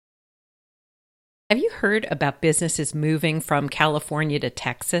Have you heard about businesses moving from California to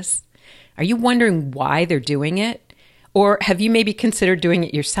Texas? Are you wondering why they're doing it? Or have you maybe considered doing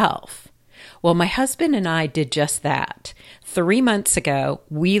it yourself? Well, my husband and I did just that. 3 months ago,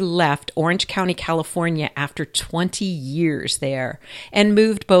 we left Orange County, California after 20 years there and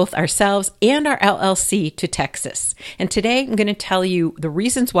moved both ourselves and our LLC to Texas. And today I'm going to tell you the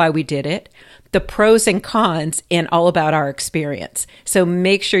reasons why we did it, the pros and cons, and all about our experience. So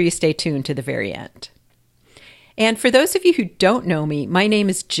make sure you stay tuned to the very end. And for those of you who don't know me, my name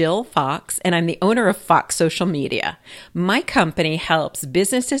is Jill Fox, and I'm the owner of Fox Social Media. My company helps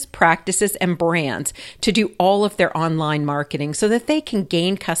businesses, practices, and brands to do all of their online marketing so that they can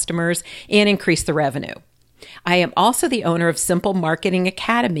gain customers and increase the revenue. I am also the owner of Simple Marketing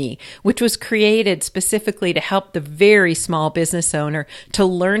Academy, which was created specifically to help the very small business owner to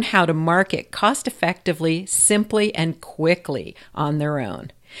learn how to market cost effectively, simply, and quickly on their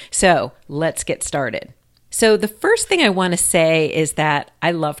own. So let's get started. So the first thing I want to say is that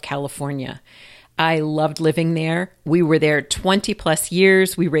I love California. I loved living there. We were there 20 plus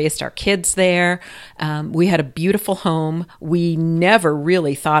years. We raised our kids there. We had a beautiful home. We never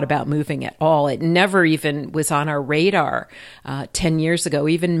really thought about moving at all. It never even was on our radar 10 years ago,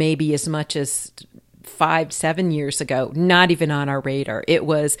 even maybe as much as 5-7 years ago, not even on our radar. It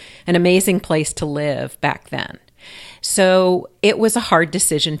was an amazing place to live back then. So it was a hard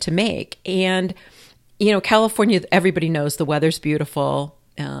decision to make. And California, everybody knows the weather's beautiful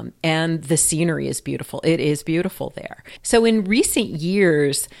and the scenery is beautiful. It is beautiful there. So in recent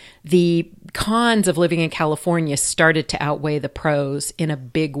years, the cons of living in California started to outweigh the pros in a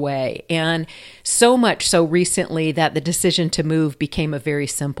big way. And so much so recently that the decision to move became a very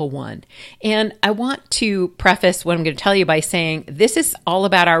simple one. And I want to preface what I'm going to tell you by saying this is all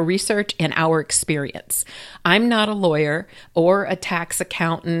about our research and our experience. I'm not a lawyer or a tax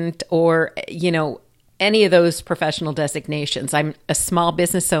accountant or, any of those professional designations. I'm a small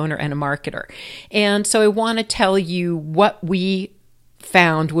business owner and a marketer. And so I want to tell you what we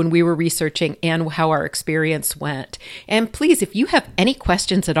found when we were researching and how our experience went. And please, if you have any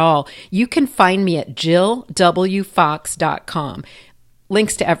questions at all, you can find me at jillwfox.com.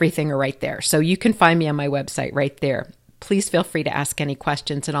 Links to everything are right there. So you can find me on my website right there. Please feel free to ask any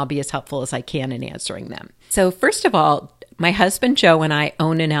questions and I'll be as helpful as I can in answering them. So first of all, my husband, Joe, and I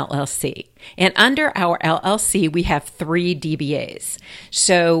own an LLC. And under our LLC, we have 3 DBAs.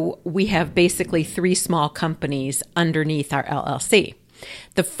 So we have basically 3 small companies underneath our LLC.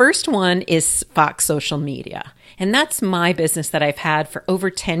 The first one is Fox Social Media. And that's my business that I've had for over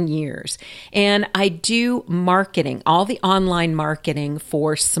 10 years. And I do marketing, all the online marketing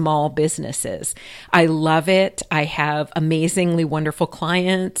for small businesses. I love it. I have amazingly wonderful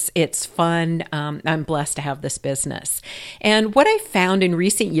clients. It's fun. I'm blessed to have this business. And what I found in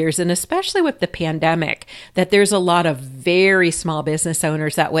recent years, and especially with the pandemic, that there's a lot of very small business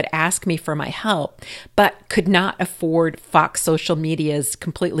owners that would ask me for my help, but could not afford Fox Social Media's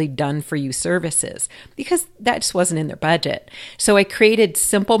completely done for you services because that just wasn't in their budget. So I created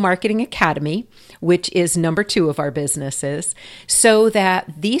Simple Marketing Academy, which is number 2 of our businesses, so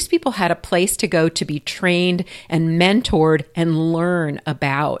that these people had a place to go to be trained and mentored and learn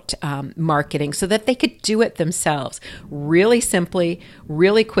about marketing so that they could do it themselves really simply,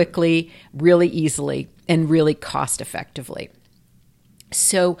 really quickly, really easily, and really cost effectively.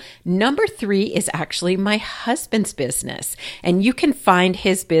 So number 3 is actually my husband's business, and you can find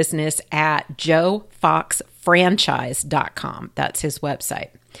his business at joefoxfranchise.com. That's his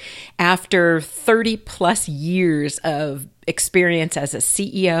website. After 30 plus years of experience as a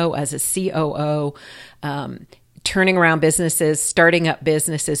CEO, as a COO, turning around businesses, starting up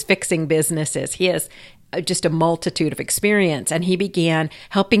businesses, fixing businesses, he has just a multitude of experience, and he began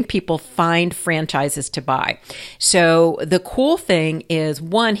helping people find franchises to buy. So the cool thing is,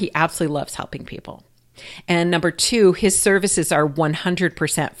 1, he absolutely loves helping people. And number 2, his services are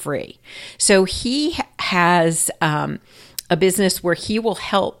 100% free. So he has a business where he will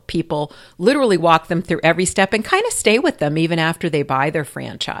help people literally walk them through every step and kind of stay with them even after they buy their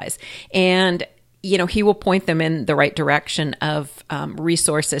franchise. And he will point them in the right direction of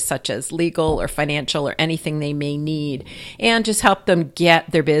resources such as legal or financial or anything they may need, and just help them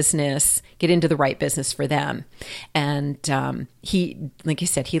get into the right business for them. And he, like I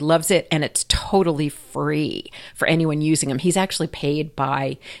said, he loves it, and it's totally free for anyone using him. He's actually paid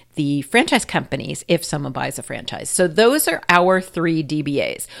by the franchise companies if someone buys a franchise. So those are our 3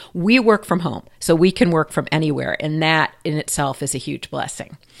 DBAs. We work from home, so we can work from anywhere, and that in itself is a huge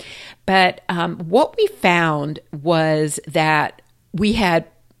blessing. But what we found was that we had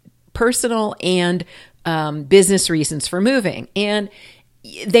personal and business reasons for moving. And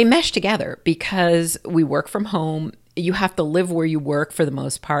they mesh together because we work from home. You have to live where you work for the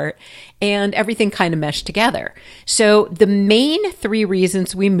most part, and everything kind of meshed together. So the main three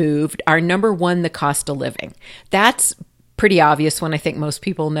reasons we moved are: number one, the cost of living. That's pretty obvious when I think most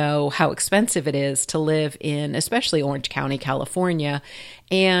people know how expensive it is to live in, especially Orange County, California.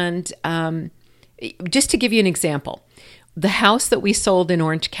 And just to give you an example, the house that we sold in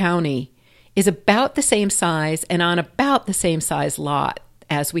Orange County is about the same size and on about the same size lot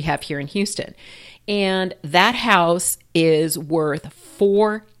as we have here in Houston. And that house is worth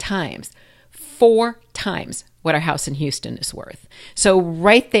four times what our house in Houston is worth. So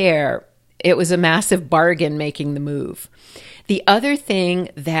right there, it was a massive bargain making the move. The other thing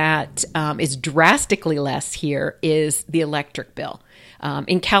that is drastically less here is the electric bill.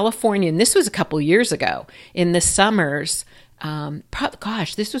 In California, and this was a couple years ago, in the summers,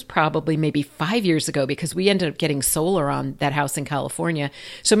 this was probably maybe 5 years ago, because we ended up getting solar on that house in California.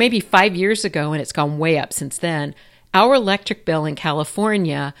 So maybe 5 years ago, and it's gone way up since then. Our electric bill in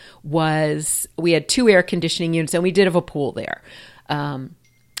California we had 2 air conditioning units, and we did have a pool there.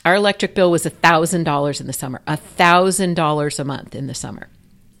 Our electric bill was $1,000 in the summer, $1,000 a month in the summer.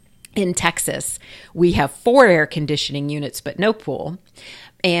 In Texas, we have 4 air conditioning units, but no pool.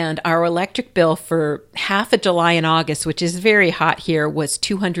 And our electric bill for half of July and August, which is very hot here, was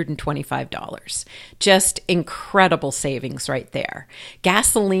 $225. Just incredible savings right there.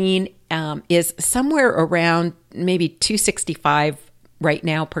 Gasoline is somewhere around maybe $2.65 right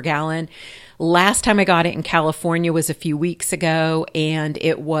now per gallon. Last time I got it in California was a few weeks ago, and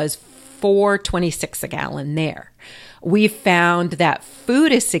it was $4.26 a gallon there. We found that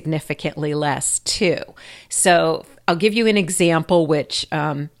food is significantly less too. So I'll give you an example, which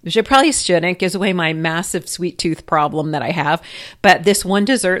I probably shouldn't, gives away my massive sweet tooth problem that I have. But this one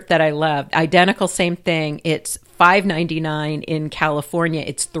dessert that I love, identical, same thing. It's $5.99 in California.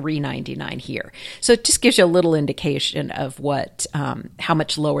 It's $3.99 here. So it just gives you a little indication of how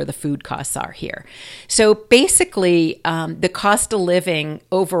much lower the food costs are here. So basically, the cost of living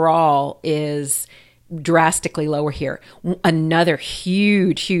overall is drastically lower here. Another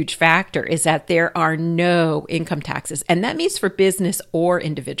huge factor is that there are no income taxes, and that means for business or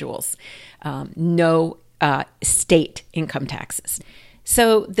individuals, no state income taxes.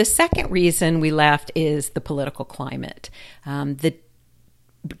 So the second reason we left is the political climate. The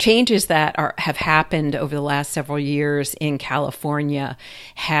changes that have happened over the last several years in California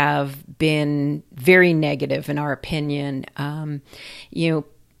have been very negative, in our opinion.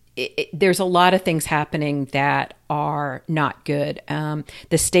 There's a lot of things happening that are not good.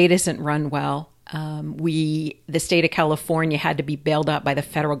 The state isn't run well. The state of California had to be bailed out by the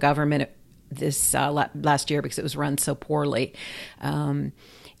federal government this last year because it was run so poorly.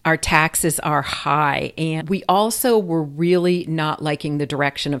 Our taxes are high, and we also were really not liking the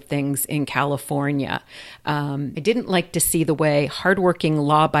direction of things in California. I didn't like to see the way hardworking,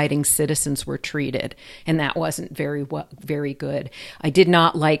 law-abiding citizens were treated, and that wasn't very good. I did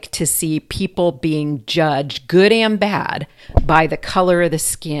not like to see people being judged, good and bad, by the color of the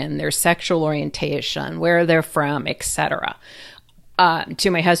skin, their sexual orientation, where they're from, etc. To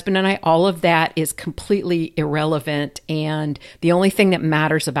my husband and I, all of that is completely irrelevant, and the only thing that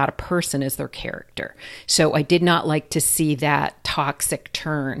matters about a person is their character. So I did not like to see that toxic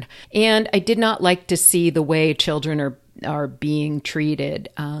turn, and I did not like to see the way children are being treated.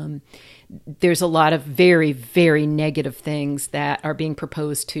 There's a lot of very, very negative things that are being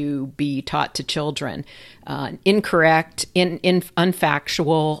proposed to be taught to children. Incorrect,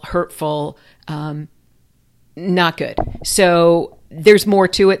 unfactual, hurtful, not good. So there's more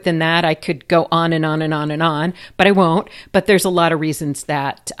to it than that. I could go on and on and on and on, but I won't. But there's a lot of reasons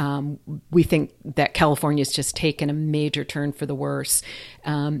that we think that California's just taken a major turn for the worse.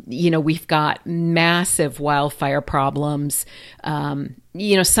 We've got massive wildfire problems.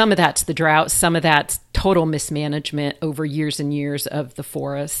 Some of that's the drought. Some of that's total mismanagement over years and years of the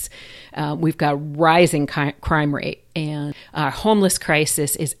forests. We've got a rising crime rate, and our homeless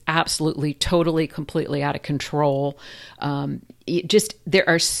crisis is absolutely, totally, completely out of control. There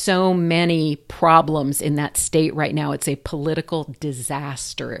are so many problems in that state right now. It's a political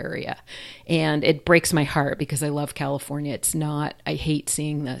disaster area. And it breaks my heart because I love California. I hate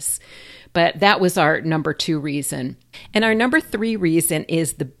seeing this. But that was our number 2 reason. And our number 3 reason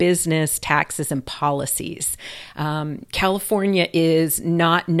is the business, taxes, and policies. California is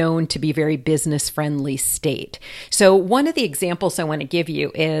not known to be a very business-friendly state. So one of the examples I want to give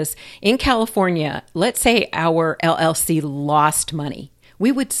you is in California, let's say our LLC lost money.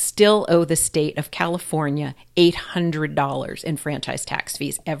 We would still owe the state of California $800 in franchise tax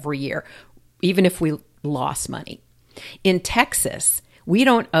fees every year, even if we lost money. In Texas, We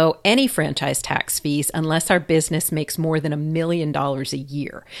don't owe any franchise tax fees unless our business makes more than $1 million a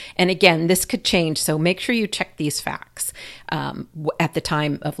year. And again, this could change, so make sure you check these facts at the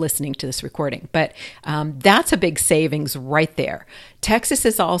time of listening to this recording. But that's a big savings right there. Texas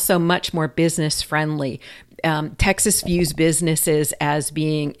is also much more business friendly. Texas views businesses as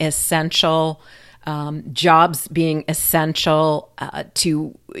being essential, jobs being essential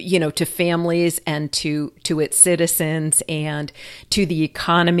to families and to its citizens and to the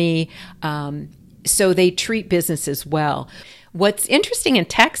economy. So they treat businesses well. What's interesting in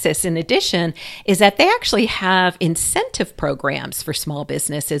Texas, in addition, is that they actually have incentive programs for small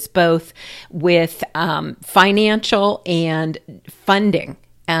businesses, both with financial and funding.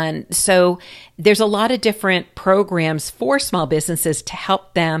 And so there's a lot of different programs for small businesses to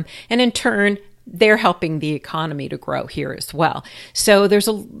help them, and in turn, they're helping the economy to grow here as well. So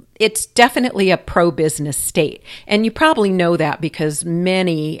it's definitely a pro-business state. And you probably know that because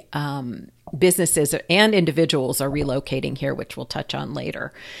many businesses and individuals are relocating here, which we'll touch on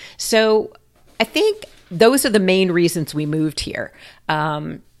later. So I think those are the main reasons we moved here.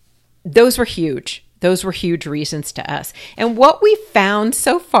 Those were huge. Those were huge reasons to us. And what we found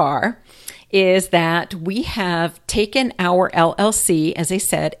so far is that we have taken our LLC, as I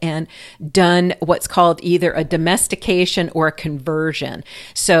said, and done what's called either a domestication or a conversion.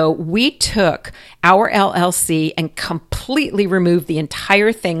 So we took our LLC and completely removed the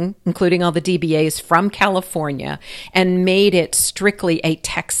entire thing, including all the DBAs, from California and made it strictly a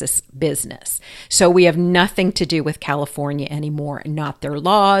Texas business. So we have nothing to do with California anymore, not their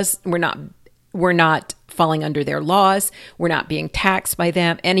laws. We're not falling under their laws. We're not being taxed by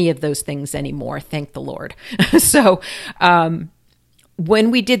them, any of those things anymore. Thank the Lord. So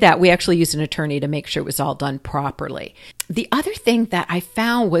when we did that, we actually used an attorney to make sure it was all done properly. The other thing that I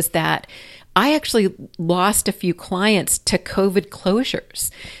found was that I actually lost a few clients to COVID closures.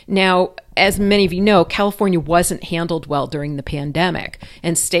 Now, as many of you know, California wasn't handled well during the pandemic,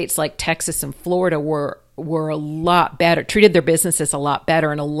 and states like Texas and Florida were a lot better, treated their businesses a lot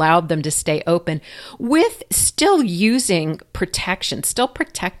better and allowed them to stay open with still using protection, still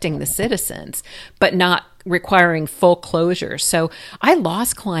protecting the citizens, but not requiring full closure. So I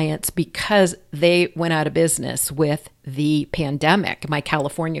lost clients because they went out of business with the pandemic, my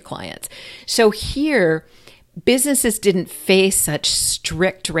California clients. So here, businesses didn't face such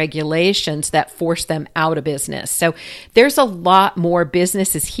strict regulations that forced them out of business. So there's a lot more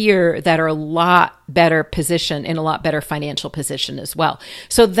businesses here that are a lot better position, in a lot better financial position as well.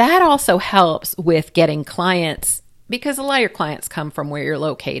 So that also helps with getting clients, because a lot of your clients come from where you're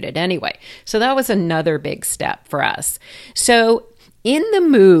located anyway. So that was another big step for us. So in the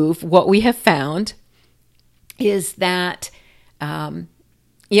move, what we have found is that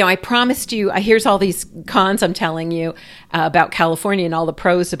I promised you, here's all these cons I'm telling you about California and all the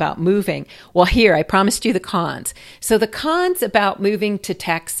pros about moving. Well, here, I promised you the cons. So the cons about moving to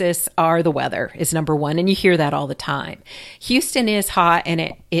Texas are the weather is number one, and you hear that all the time. Houston is hot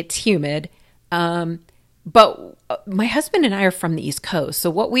and it's humid, but my husband and I are from the East Coast. So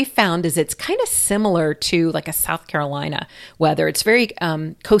what we found is it's kind of similar to like a South Carolina weather. It's very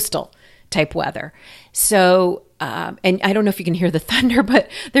coastal type weather. So, and I don't know if you can hear the thunder, but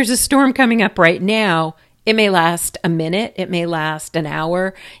there's a storm coming up right now. It may last a minute, it may last an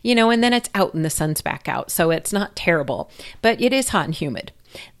hour, and then it's out and the sun's back out. So it's not terrible, but it is hot and humid.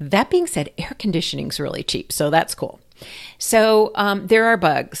 That being said, air conditioning is really cheap. So that's cool. So there are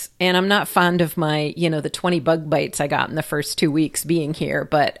bugs, and I'm not fond of my, the 20 bug bites I got in the first 2 weeks being here,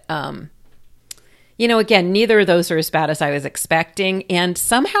 but again, neither of those are as bad as I was expecting. And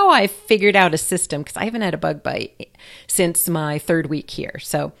somehow I figured out a system, because I haven't had a bug bite since my third week here.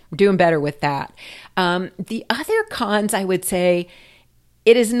 So we're doing better with that. The other cons, I would say,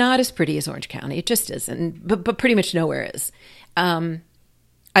 it is not as pretty as Orange County. It just isn't, but pretty much nowhere is.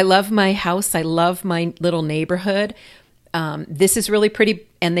 I love my house. I love my little neighborhood. This is really pretty,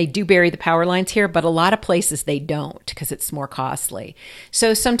 and they do bury the power lines here, but a lot of places they don't because it's more costly.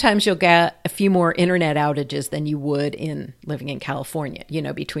 So sometimes you'll get a few more internet outages than you would in living in California,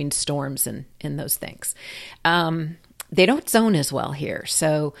 between storms and those things. They don't zone as well here.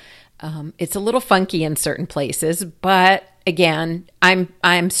 So it's a little funky in certain places, but again,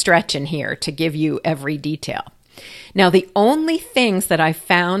 I'm stretching here to give you every detail. Now, the only things that I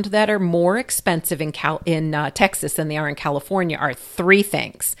found that are more expensive in Texas than they are in California are three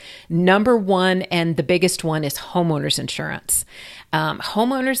things. Number one, and the biggest one, is homeowners insurance.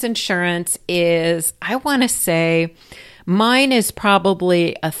 Homeowners insurance is, I want to say, mine is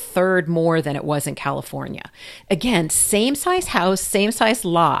probably a third more than it was in California. Again, same size house, same size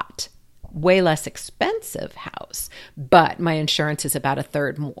lot, way less expensive house, but my insurance is about a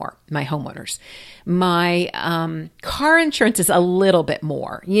third more, my homeowners. My car insurance is a little bit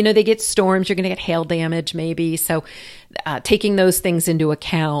more. They get storms, you're going to get hail damage maybe. So taking those things into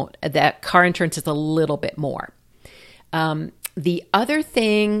account, that car insurance is a little bit more. The other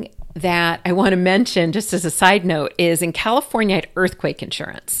thing that I want to mention, just as a side note, is in California, I had earthquake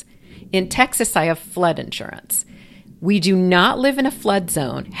insurance. In Texas, I have flood insurance. We do not live in a flood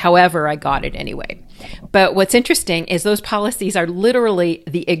zone. However, I got it anyway. But what's interesting is those policies are literally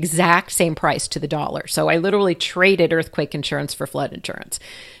the exact same price to the dollar. So I literally traded earthquake insurance for flood insurance.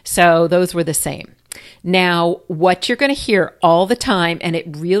 So those were the same. Now, what you're going to hear all the time, and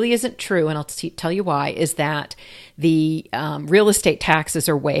it really isn't true, and I'll tell you why, is that the real estate taxes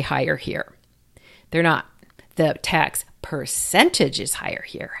are way higher here. They're not. The tax percentage is higher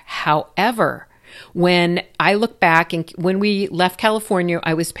here. However, when I look back, and when we left California,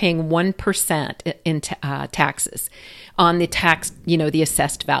 I was paying 1% in taxes on the the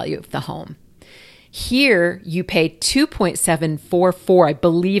assessed value of the home. Here, you pay 2.744, I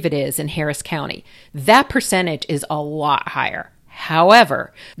believe it is, in Harris County. That percentage is a lot higher.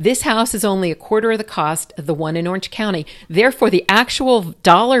 However, this house is only a quarter of the cost of the one in Orange County. Therefore, the actual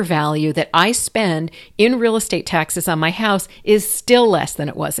dollar value that I spend in real estate taxes on my house is still less than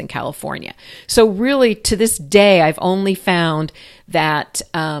it was in California. So really, to this day, I've only found that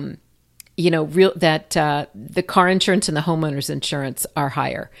the car insurance and the homeowner's insurance are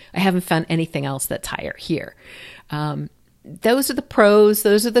higher. I haven't found anything else that's higher here. Those are the pros.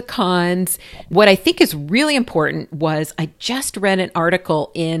 Those are the cons. What I think is really important was I just read an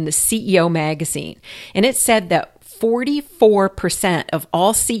article in the CEO magazine, and it said that 44% of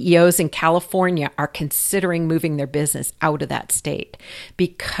all CEOs in California are considering moving their business out of that state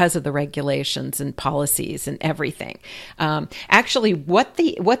because of the regulations and policies and everything. Actually, what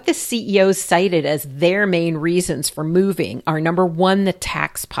the CEOs cited as their main reasons for moving are, number one, the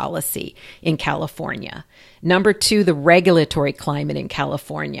tax policy in California. Number two, the regulatory climate in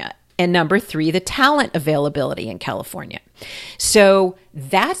California. And number three, the talent availability in California. So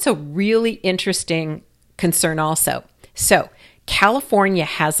that's a really interesting concern also. So California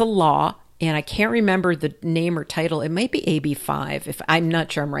has a law, and I can't remember the name or title. It might be AB 5, if I'm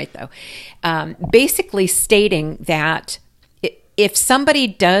not sure I'm right though. Basically stating that if somebody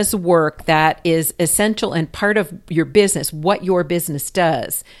does work that is essential and part of your business, what your business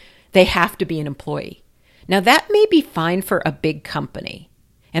does, they have to be an employee. Now that may be fine for a big company,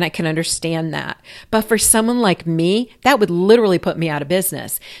 and I can understand that. But for someone like me, that would literally put me out of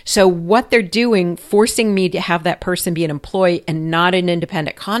business. So what they're doing, forcing me to have that person be an employee and not an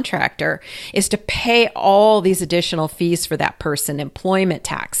independent contractor, is to pay all these additional fees for that person, employment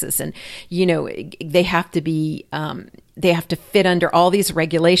taxes. And, they have to be, they have to fit under all these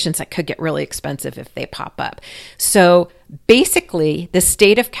regulations that could get really expensive if they pop up. So basically, the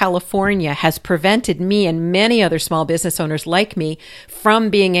state of California has prevented me and many other small business owners like me from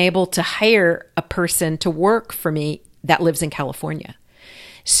being able to hire a person to work for me that lives in California.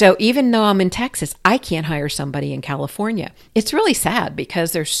 So even though I'm in Texas, I can't hire somebody in California. It's really sad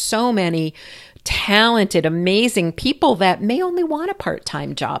because there's so many talented, amazing people that may only want a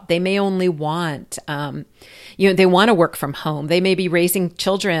part-time job. They may only want, they want to work from home. They may be raising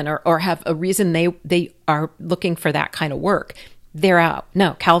children or have a reason they are looking for that kind of work. They're out.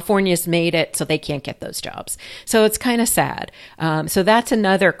 No, California's made it so they can't get those jobs. So it's kind of sad. So that's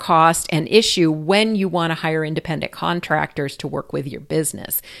another cost and issue when you want to hire independent contractors to work with your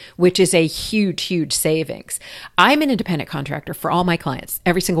business, which is a huge, huge savings. I'm an independent contractor for all my clients,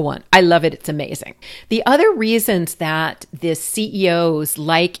 every single one. I love it. It's amazing. The other reasons that the CEOs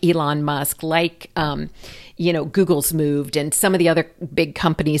like Elon Musk, like Google's moved and some of the other big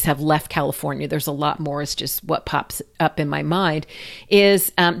companies have left California. There's a lot more. It's just what pops up in my mind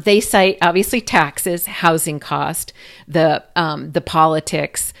is they cite obviously taxes, housing cost, the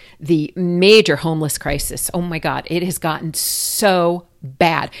politics, the major homeless crisis. Oh my God, it has gotten so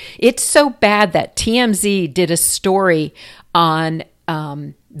bad. It's so bad that TMZ did a story on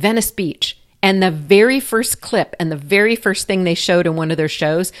Venice Beach. And the very first clip and the very first thing they showed in one of their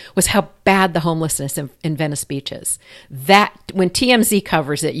shows was how bad the homelessness in Venice Beach is. That when TMZ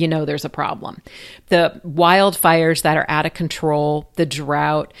covers it, there's a problem. The wildfires that are out of control, the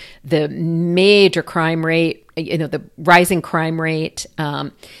drought, the major crime rate, the rising crime rate,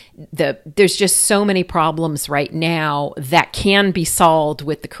 there's just so many problems right now that can be solved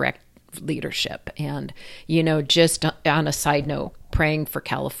with the correct leadership. And, just on a side note, praying for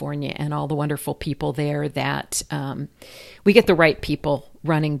California and all the wonderful people there, that we get the right people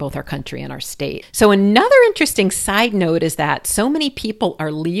running both our country and our state. So another interesting side note is that so many people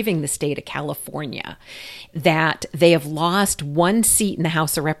are leaving the state of California that they have lost 1 seat in the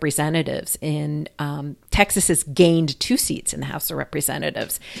House of Representatives. In Texas has gained 2 seats in the House of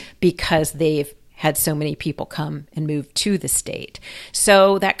Representatives because they've had so many people come and move to the state.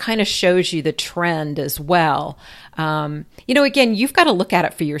 So that kind of shows you the trend as well. Again, you've got to look at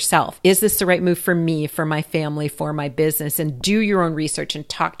it for yourself. Is this the right move for me, for my family, for my business? And do your own research and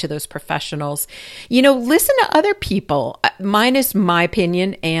talk to those professionals. Listen to other people. Mine is my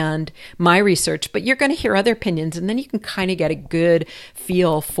opinion and my research, but you're going to hear other opinions, and then you can kind of get a good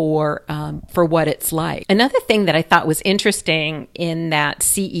feel for what it's like. Another thing that I thought was interesting in that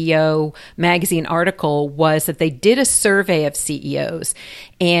CEO magazine article was that they did a survey of CEOs,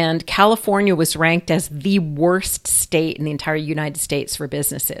 and California was ranked as the worst state in the entire United States for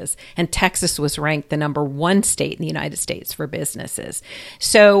businesses, and Texas was ranked the number 1 state in the United States for businesses.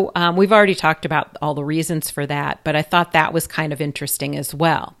 So we've already talked about all the reasons for that, but I thought that was kind of interesting as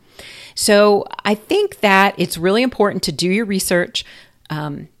well. So I think that it's really important to do your research.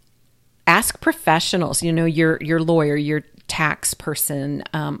 Ask professionals, your lawyer, your tax person,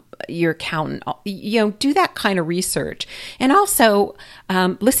 your accountant, do that kind of research. And also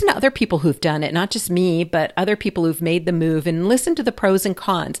listen to other people who've done it, not just me, but other people who've made the move, and listen to the pros and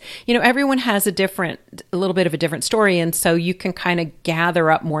cons. Everyone has a little bit of a different story. And so you can kind of gather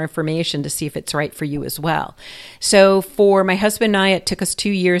up more information to see if it's right for you as well. So for my husband and I, it took us 2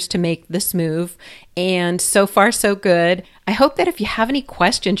 years to make this move. And so far, so good. I hope that if you have any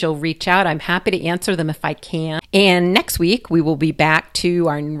questions, you'll reach out. I'm happy to answer them if I can. And next week, we will be back to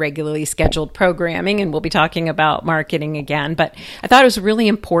our regularly scheduled programming, and we'll be talking about marketing again. But I thought it was really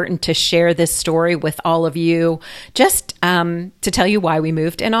important to share this story with all of you, just to tell you why we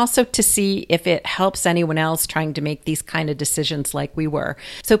moved, and also to see if it helps anyone else trying to make these kind of decisions like we were.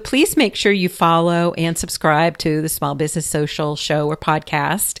 So please make sure you follow and subscribe to the Small Business Social show or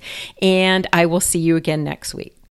podcast, and I will see you again next week.